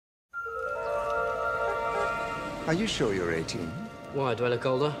Are you sure you're 18? Why, do I look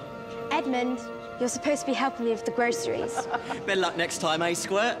older? Edmond, you're supposed to be helping me with the groceries. Better luck next time, eh,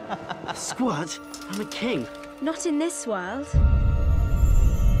 Squirt? Squirt? I'm a king. Not in this world.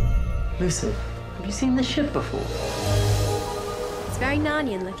 Lucy, have you seen this ship before? It's very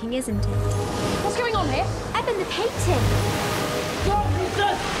Narnian looking, isn't it? What's going on here? Edmond, the painting!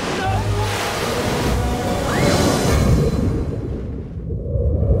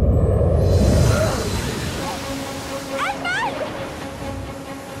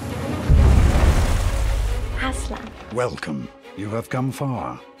 Aslan. Welcome. You have come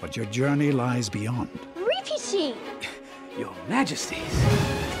far, but your journey lies beyond. Reepicheep! Your Majesties.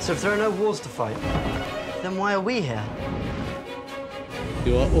 So if there are no wars to fight, then why are we here?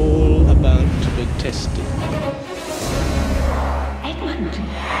 You are all about to be tested. Edmond,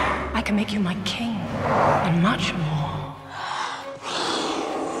 I can make you my king, and much more.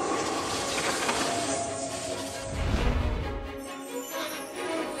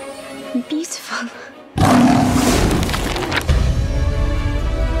 Beautiful.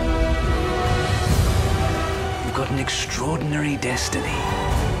 You've got an extraordinary destiny.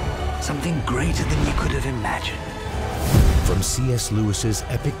 Something greater than you could have imagined. From C.S. Lewis's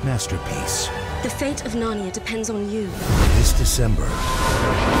epic masterpiece. The fate of Narnia depends on you. This December.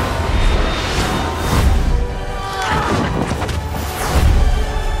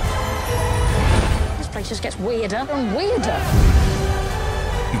 This place just gets weirder and weirder.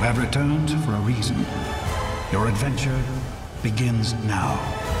 You have returned for a reason. Your adventure begins now.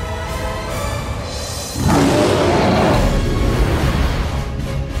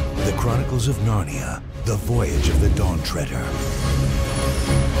 The Chronicles of Narnia, The Voyage of the Dawn Treader.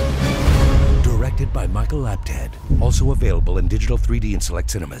 Directed by Michael Apted. Also available in digital 3D and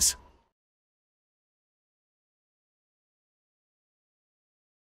select cinemas.